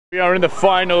We are in the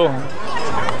final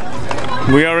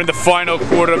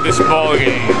quarter of this ball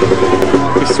game.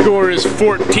 The score is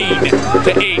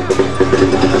 14-8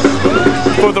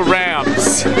 for the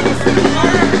Rams.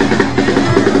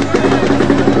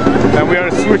 And we are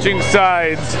switching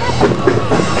sides.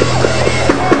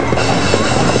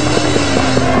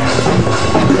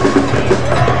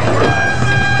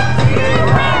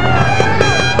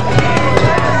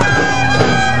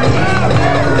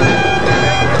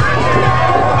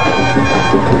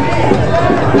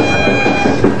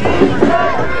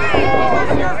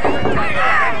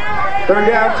 Third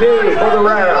down 2 for the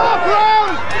Rams.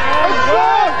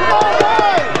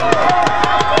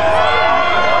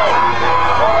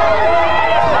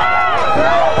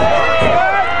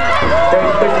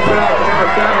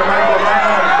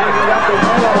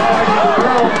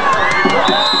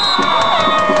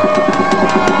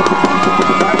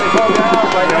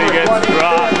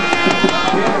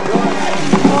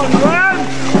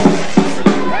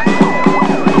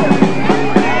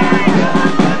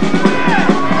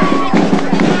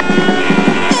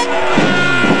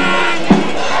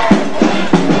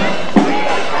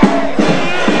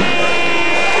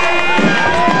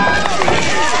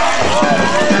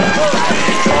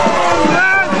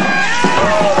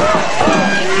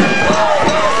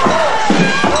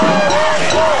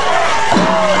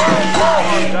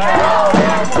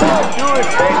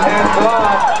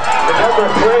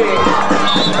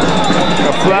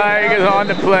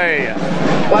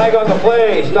 Flag on the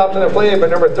play, stopped on the play by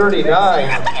number 39,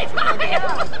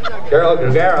 Carol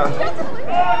Gugara.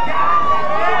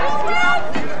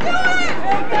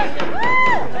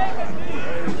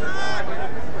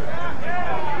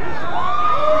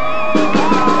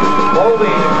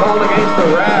 Holding called against the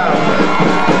Rams.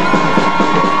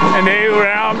 And the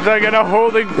Rams are going to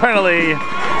holding penalty,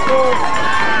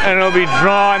 and it'll be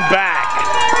drawn back.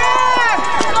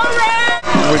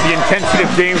 With the intensity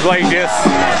of games like this,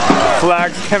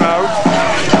 flags come out.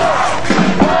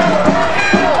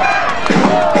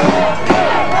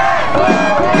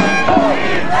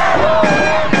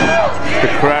 The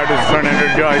crowd is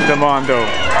energized to Mondo.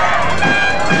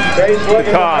 The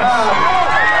toss.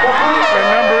 And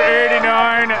number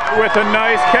 89 with a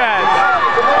nice catch.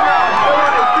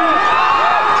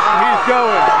 He's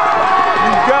going.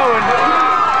 He's going.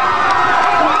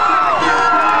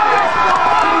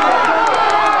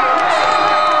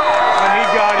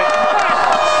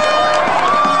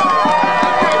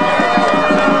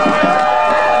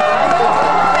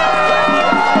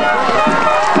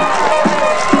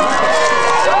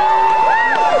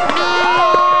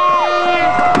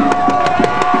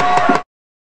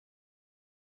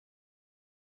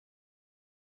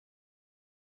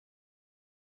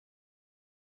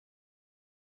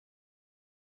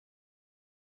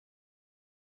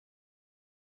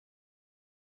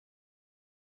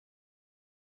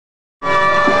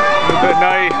 A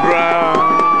nice round.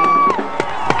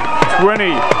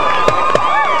 20-8.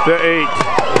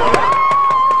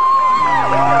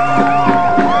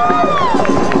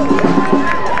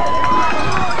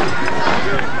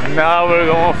 Now they're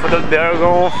going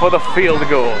for the field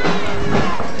goal.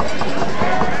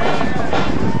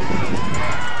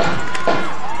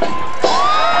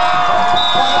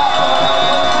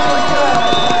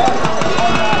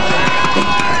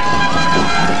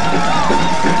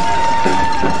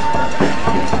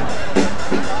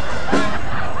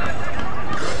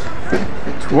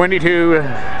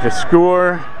 The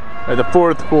score of the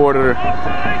fourth quarter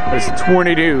is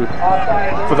 22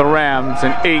 for the Rams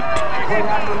and 8.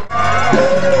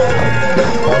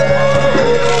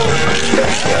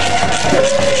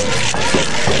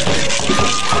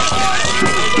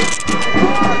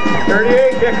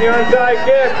 Kicking the onside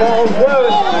kick, ball's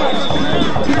loose.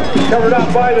 Covered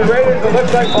up by the Raiders, it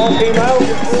looks like ball came out.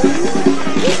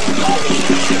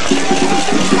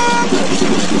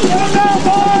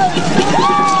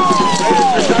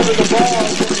 Recovered the ball,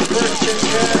 first and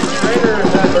 10.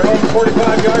 Raiders at their own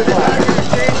 45-yard line.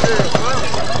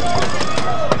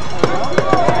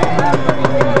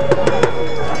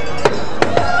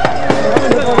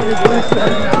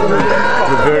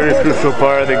 The very crucial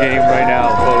part of the game right now,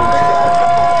 folks.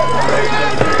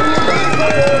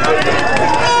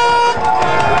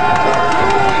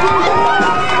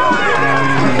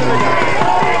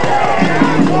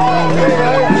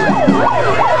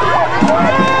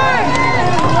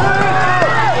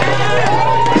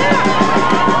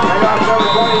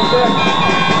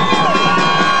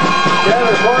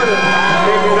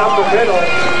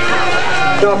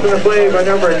 Stopped in the play by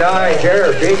number 9,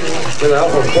 Jared Beaton, with the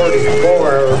help of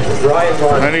 44, Ryan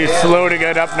Martin. And he's slow to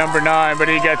get up, number 9, but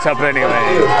he gets up anyway.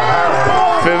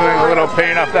 Feeling a little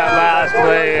pain off that last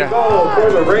play. Goal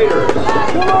for the Raiders.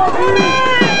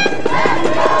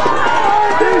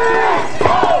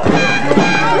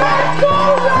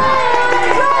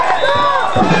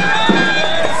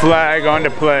 Flag on to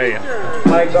play.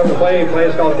 Flags on the play. Play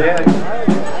is called dead.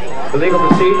 Illegal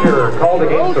procedure called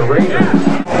against the Raiders.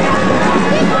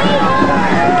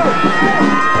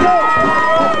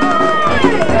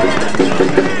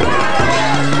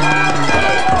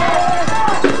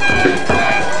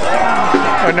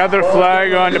 Another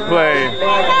flag on to play.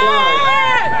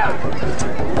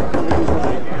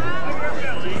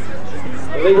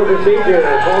 Illegal procedure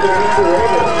called against the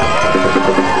Raiders.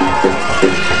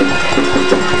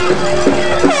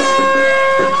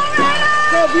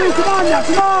 Blue, come on now,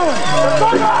 come on!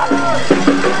 Come on!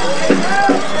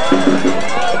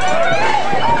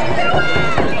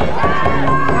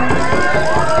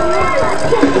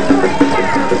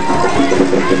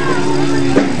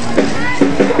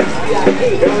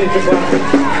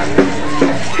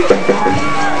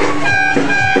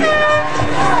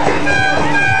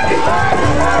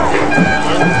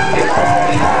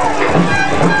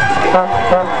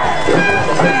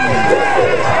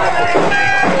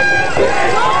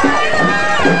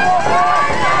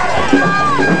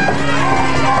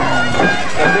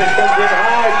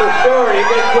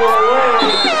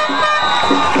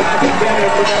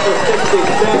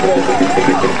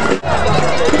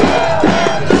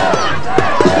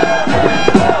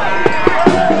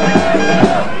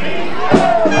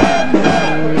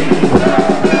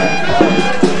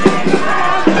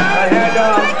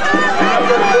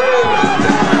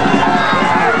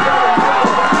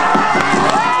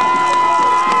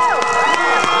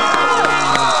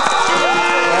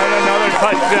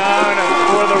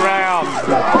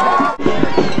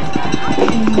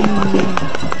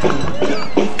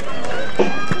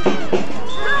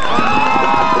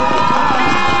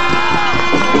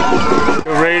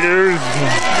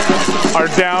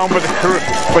 Down,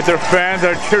 but their fans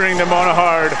are cheering them on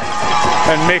hard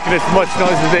and making as much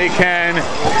noise as they can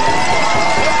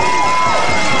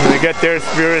to get their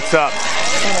spirits up.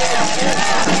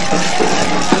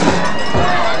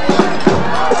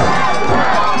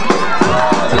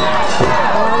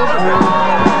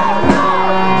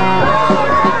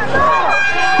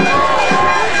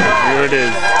 Here it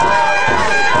is.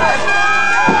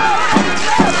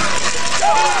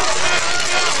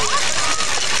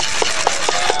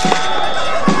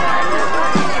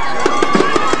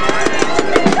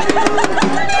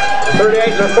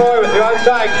 McCoy with the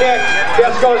onside kick.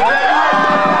 Just goes back.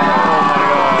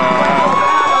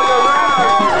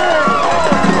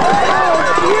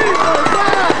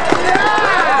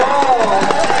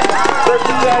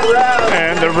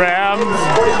 And the Rams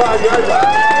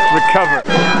recover.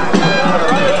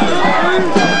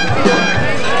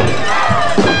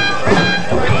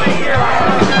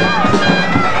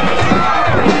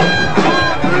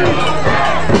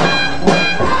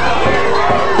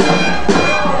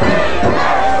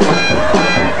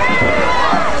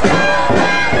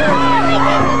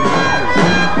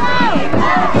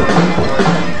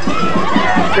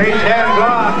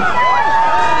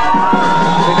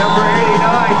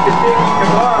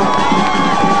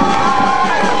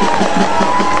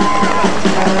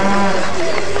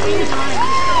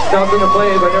 Stopped in the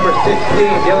play by number 16,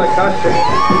 Dylan Custer.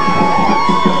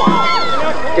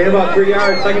 Gain about 3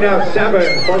 yards, second down,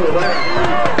 7 for the Rams.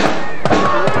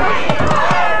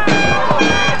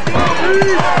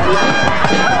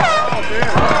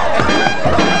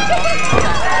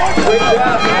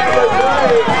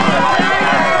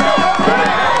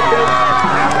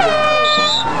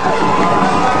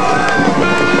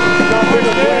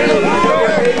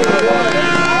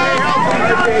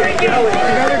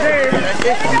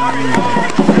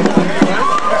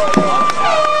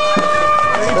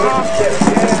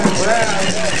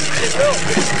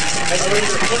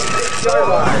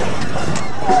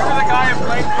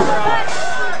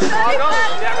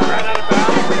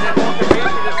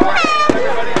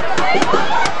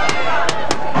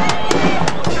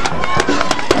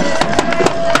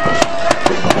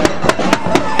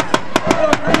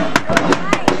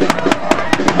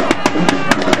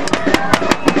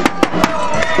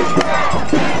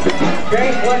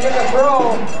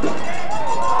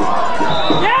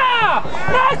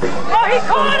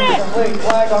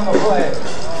 Flag on the play.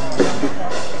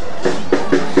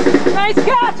 Nice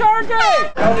catch, RJ!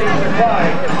 Penalty the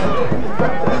flag.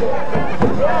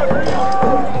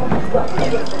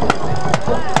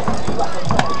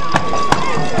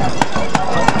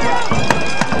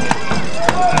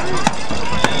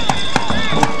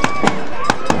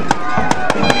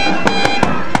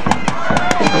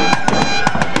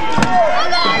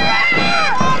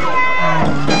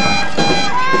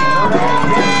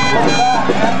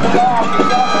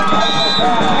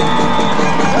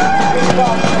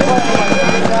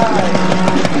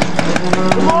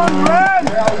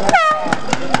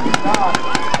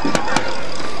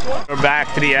 We're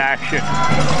back to the action.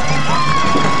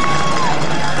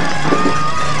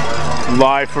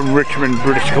 Live from Richmond,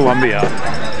 British Columbia.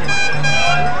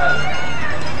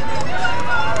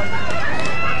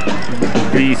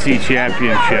 BC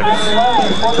Championships.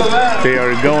 They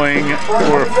are going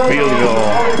for a field goal.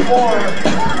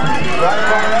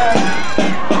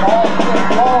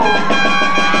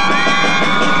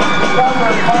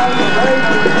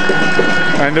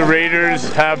 And the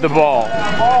Raiders have the ball.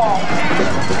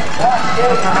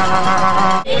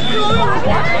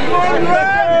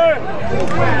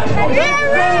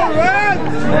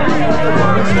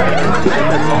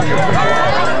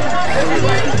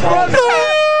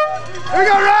 Here we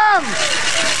go, Rams!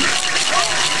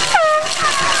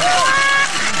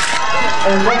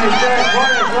 And when he says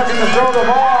one is looking to throw the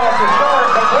ball at the start,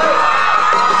 complete.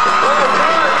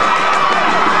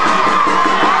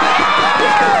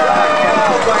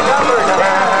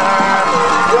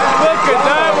 Look at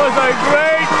that, was a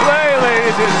great play,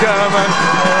 ladies and gentlemen.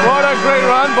 What a great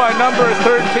run by number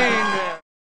 13.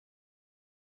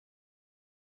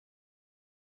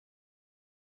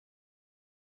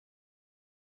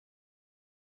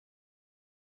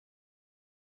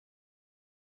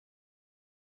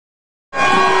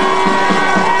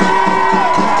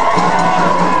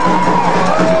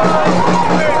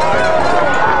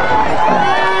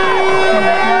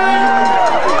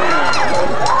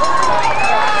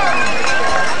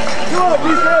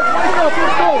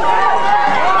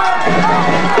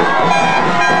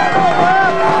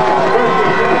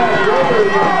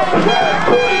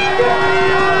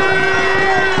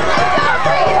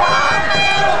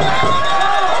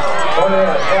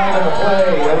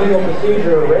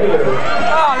 Procedure Raiders.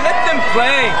 Oh, let them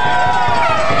play.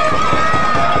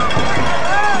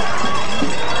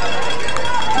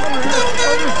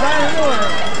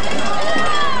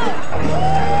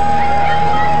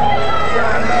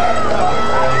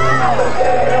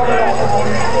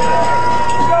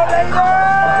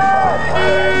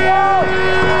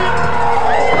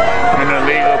 An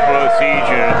illegal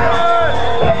procedure.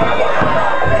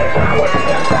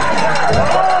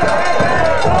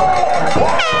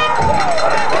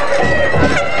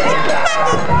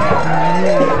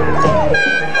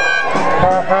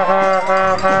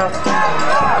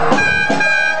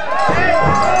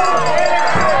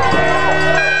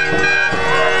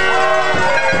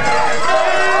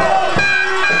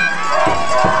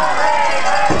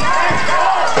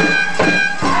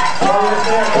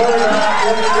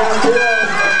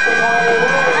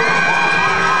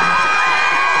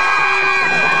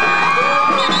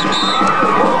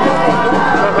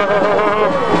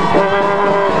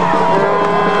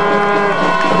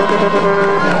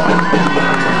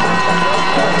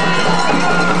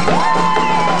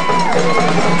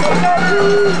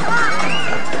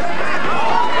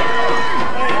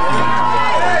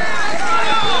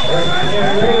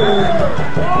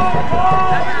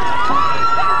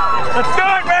 Let's do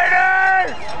it,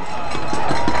 Raiders!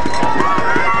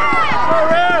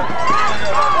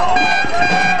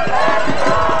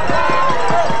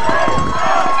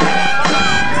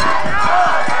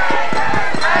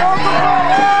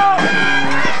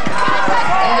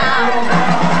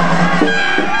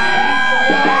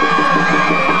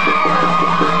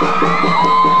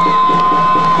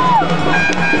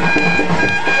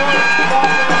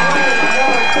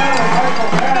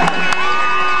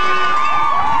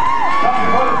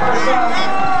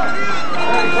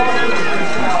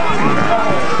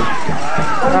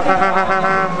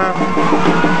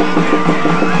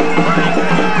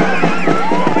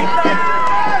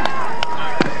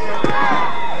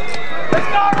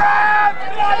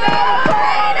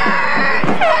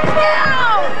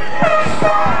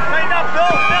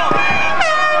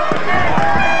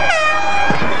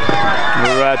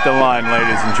 We're at the line,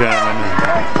 ladies and gentlemen.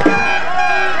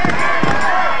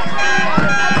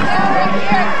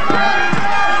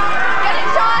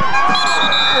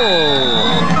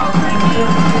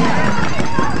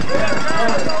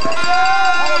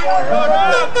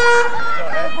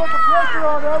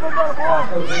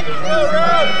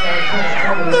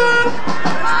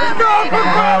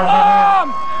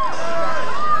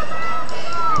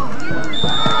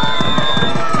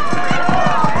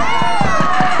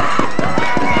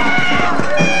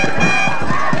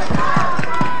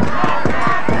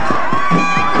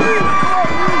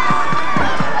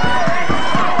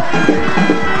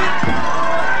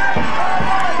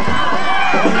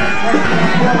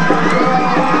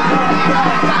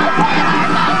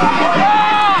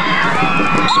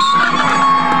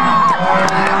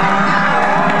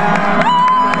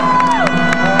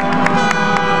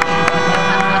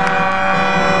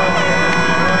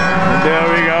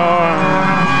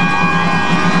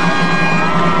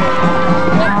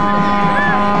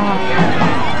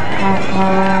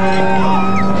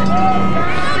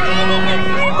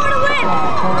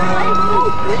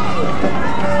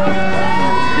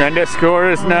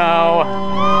 Score is now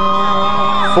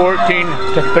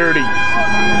 14-30.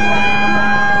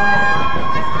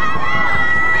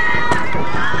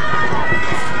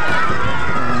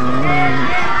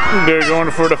 They're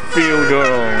going for the field goal.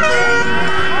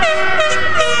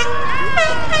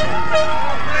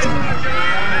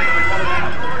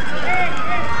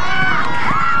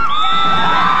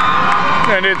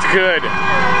 And it's good.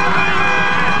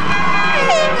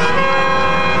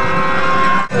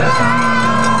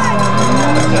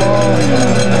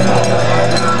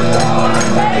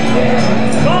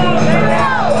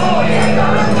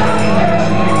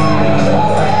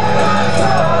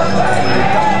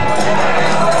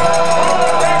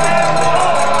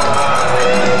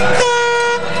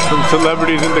 Some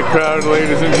celebrities in the crowd,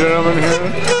 ladies and gentlemen,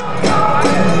 here.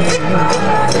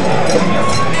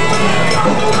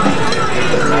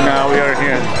 Now we are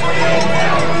here.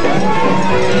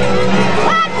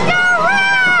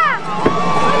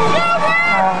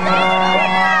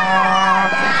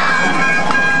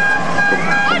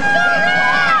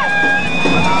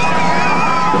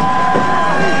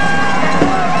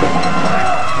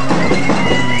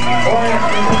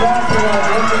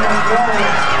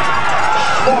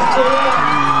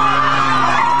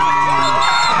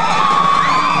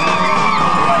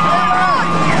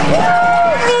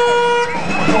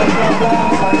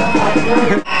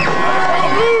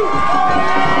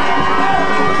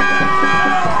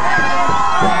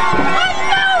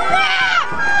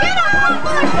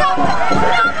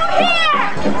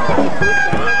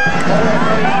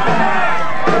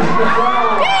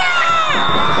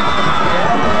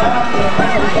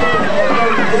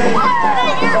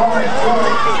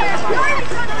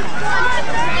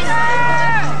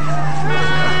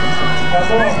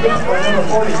 Number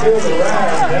 42, the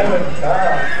Radiers, Evan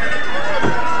Carl.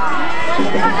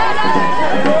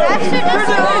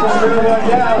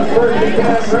 First and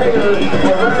 10 Raiders, the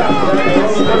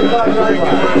Rams, 35-yard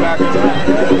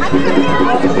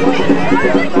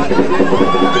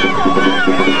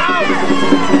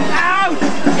Out!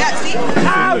 Yeah, see?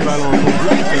 Out!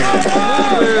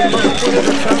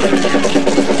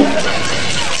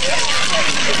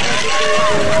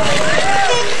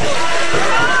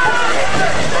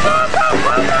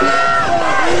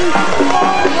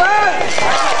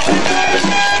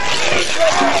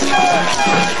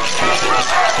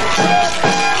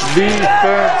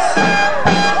 Defense.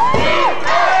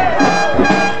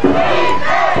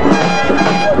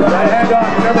 That handoff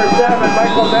to number 7,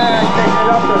 Michael Nash, takes it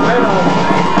up the middle.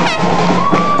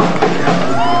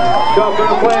 Stop in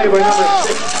the play by number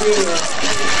 16,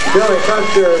 Billy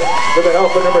Custer, with the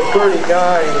help of number 39,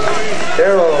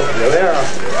 Daryl Rivera.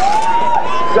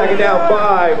 Second down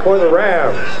 5 for the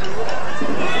Rams.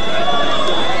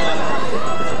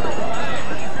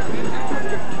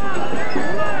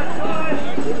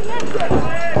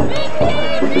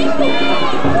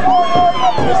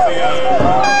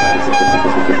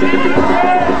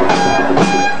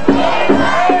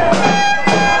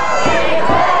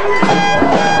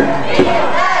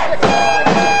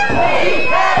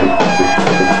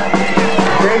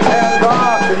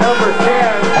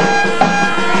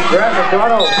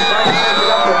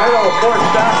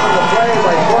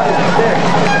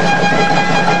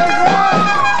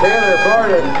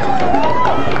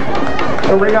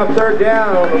 They'll bring up third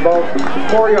down, about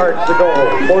 4 yards to go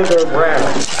for the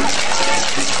Rams.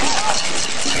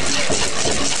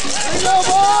 Go,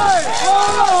 boys! Roll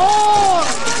the horn!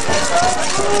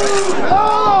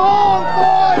 Roll the horn,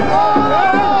 boys! Roll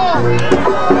the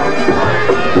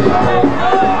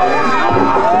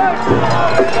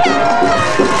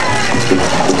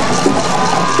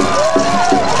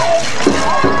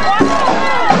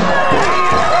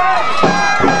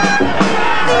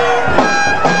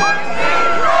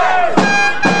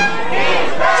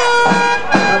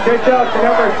Pitch out to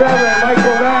number 7,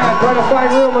 Michael Mann, trying to find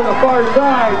room on the far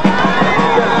side.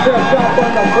 Gets tripped up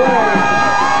on the play.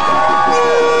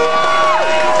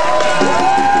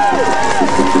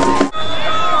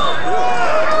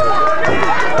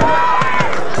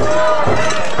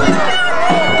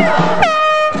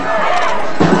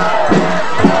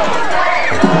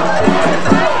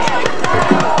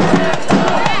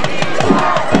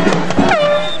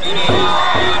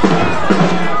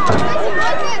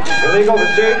 Illegal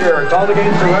procedure called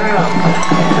against the Rams.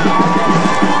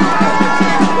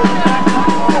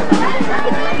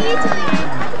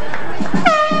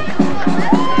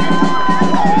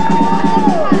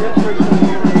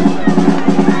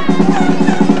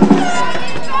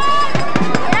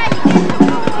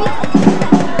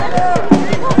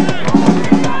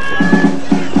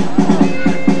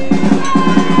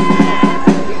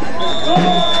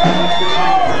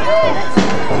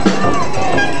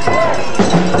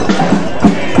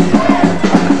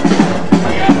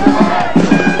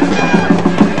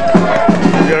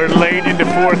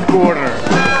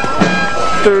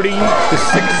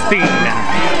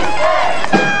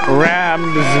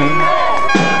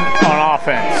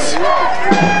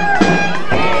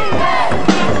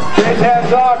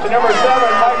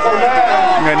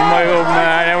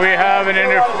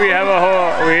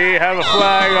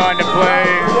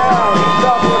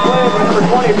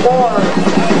 24.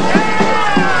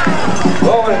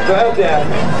 Bowens held down.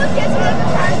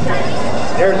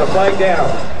 There's a flag down.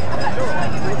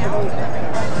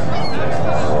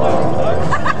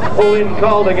 Holding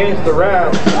called against the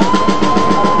Rams.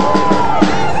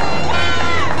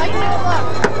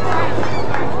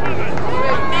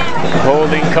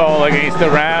 Holding call against the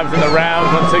Rams, and the Rams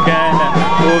once again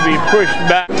will be pushed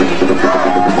back.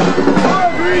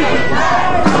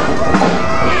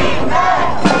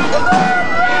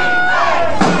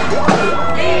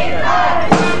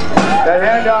 That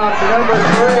handoff to number 3.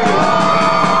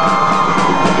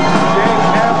 James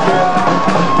Hampton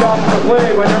stops the play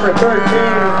by number 13.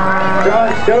 John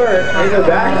Stewart in the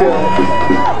backfield.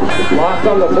 Lost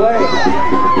on the play.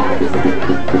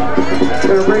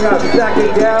 Going to bring up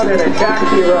second down and a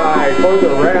taxi ride for the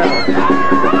Rams.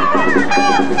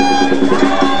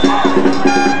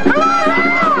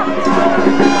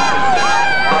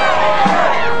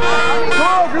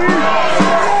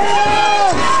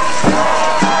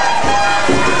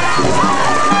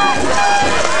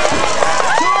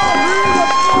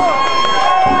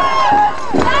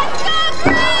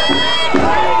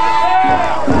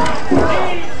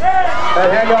 That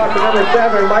handoff to number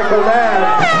 7, Michael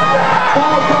Nash.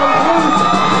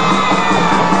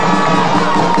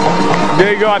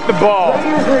 They got the ball.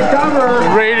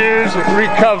 Raiders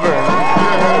recover.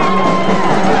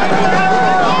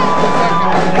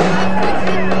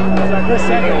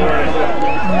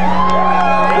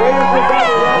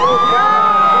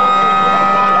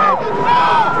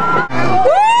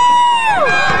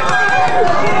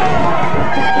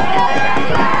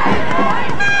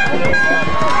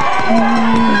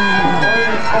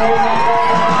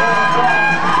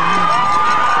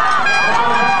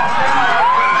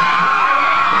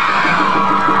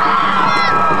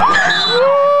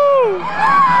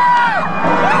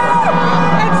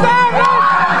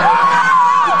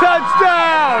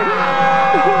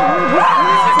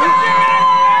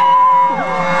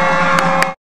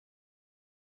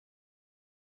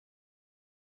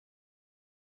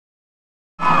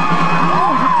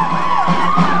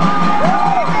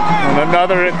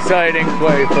 Another exciting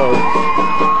play, folks.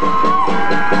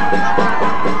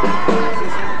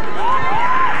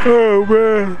 Oh,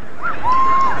 man.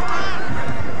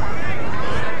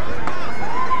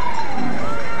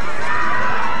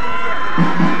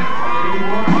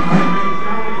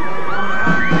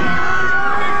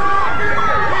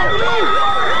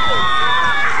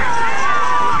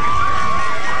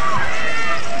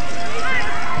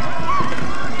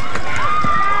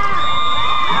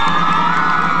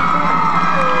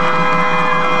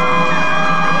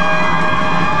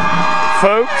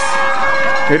 Folks,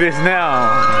 it is now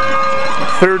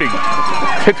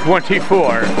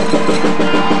 30-24.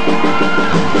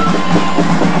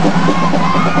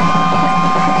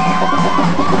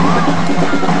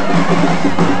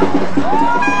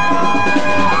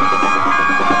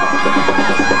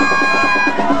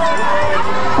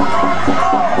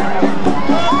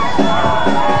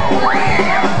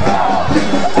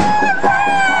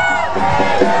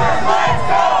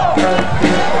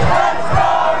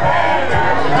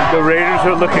 The Raiders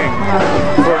are looking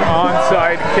for an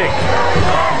onside kick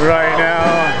right now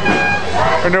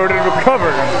in order to recover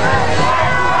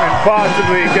and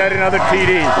possibly get another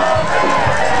TD.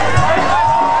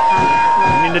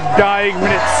 In the dying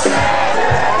minutes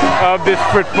of this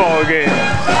football game.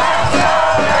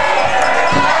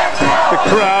 The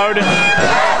crowd is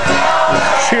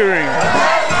cheering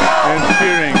and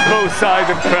cheering. Both sides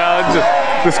of crowds,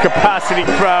 this capacity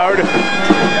crowd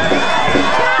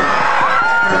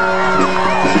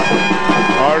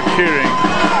are cheering.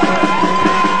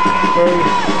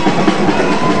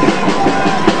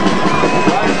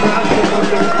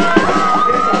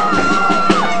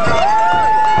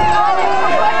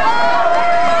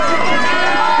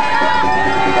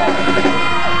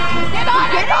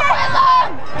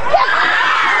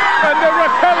 And the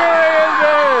recovery is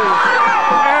there.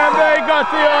 And they got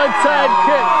the onside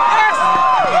kick. Yes!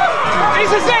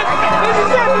 This is it! This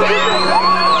is it!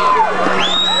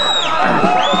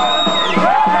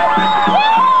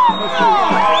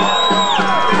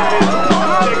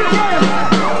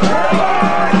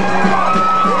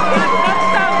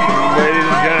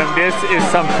 This is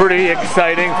some pretty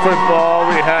exciting football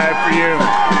we have for you.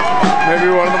 Maybe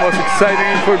one of the most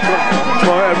exciting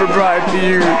football ever brought to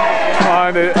you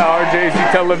on the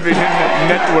RJC television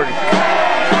network.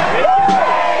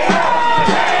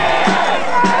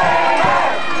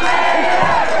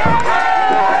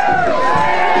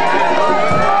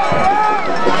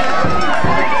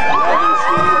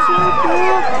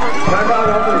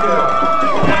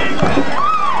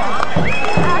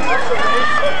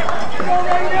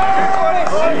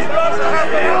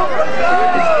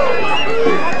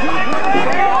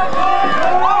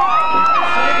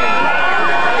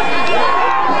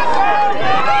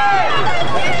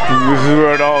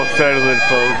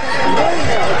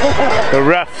 The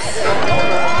refs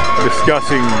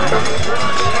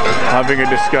having a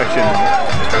discussion.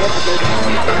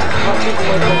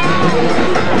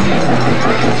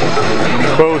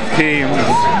 Both teams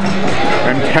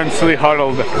intensely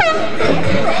huddled.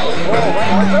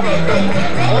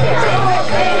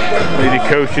 The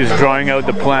coach is drawing out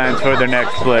the plans for their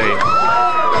next play.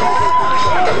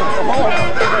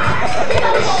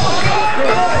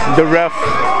 The ref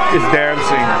is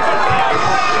dancing.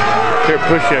 They're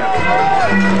pushing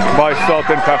by Salt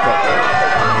and Pepper.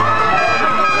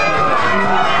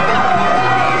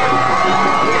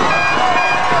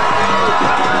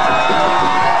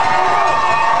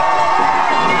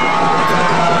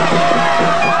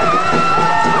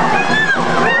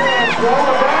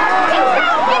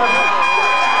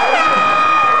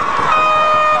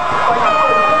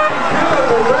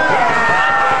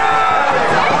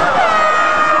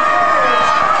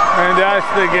 And that's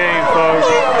the game, folks.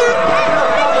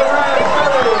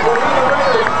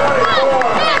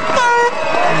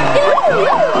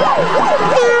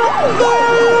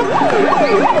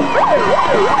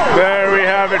 There we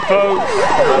have it, folks.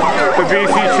 The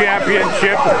BC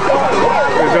Championship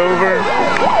is over.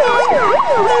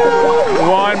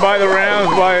 Won by the Rams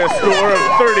by a score of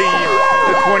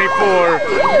 30-24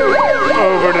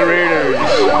 over the Raiders.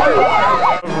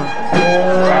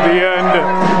 The end.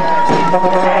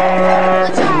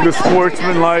 The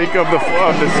sportsmanlike of the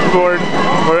sport,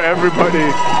 where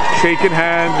everybody shaking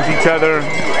hands with each other.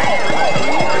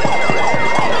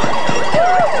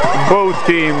 Both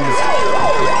teams,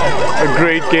 a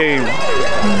great game.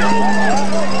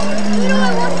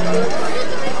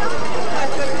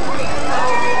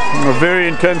 A very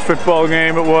intense football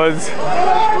game it was.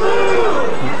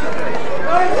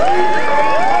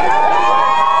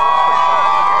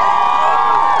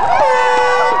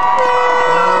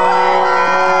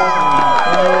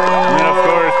 And of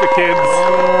course the kids.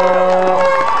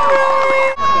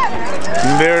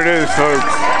 And there it is,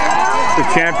 folks, the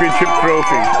championship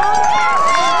trophy.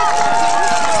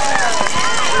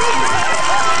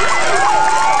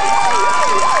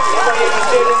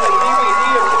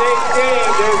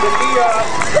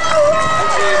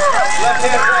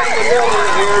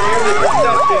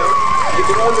 You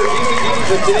can order DVDs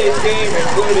of today's game,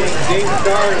 including game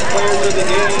stars, players of the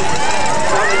game,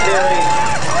 commentary,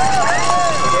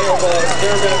 available at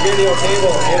Caravan Video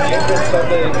Table in the entrance of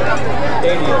the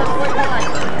stadium.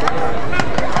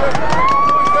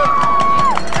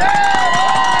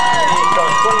 These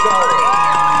are $20.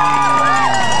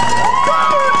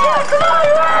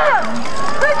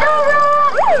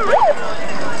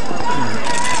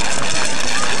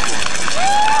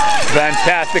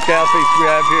 Fantastic athletes we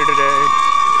have here today.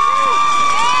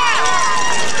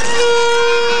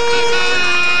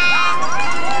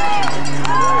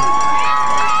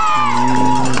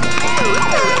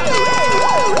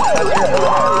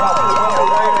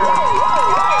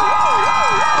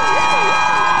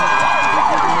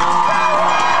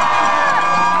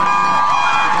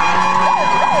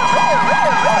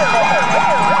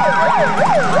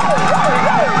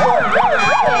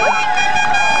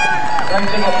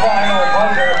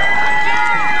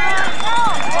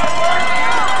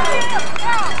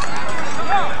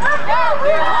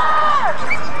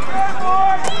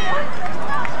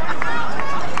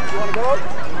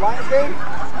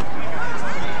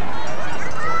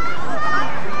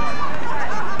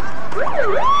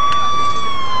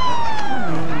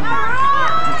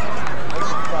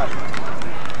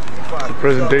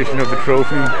 Presentation of the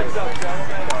trophy.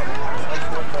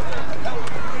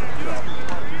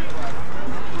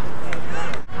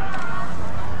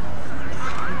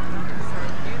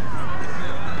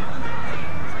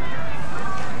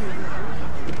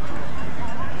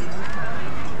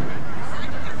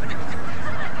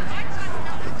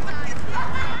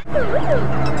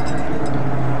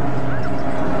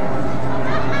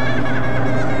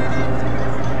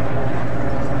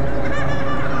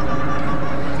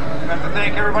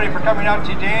 For coming out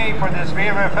today for this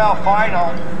VMFL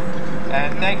final,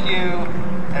 and thank you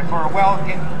and for a well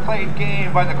played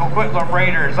game by the Coquitlam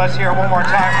Raiders. Let's hear it one more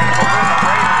time for the Coquitlam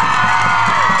Raiders.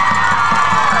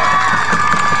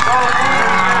 So losers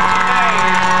here today,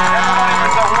 everybody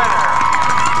was a winner,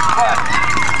 but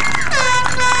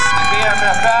the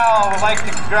VMFL would like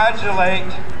to congratulate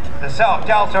the South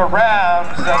Delta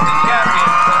Rams as the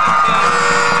champions of the team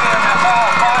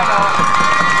VMFL final.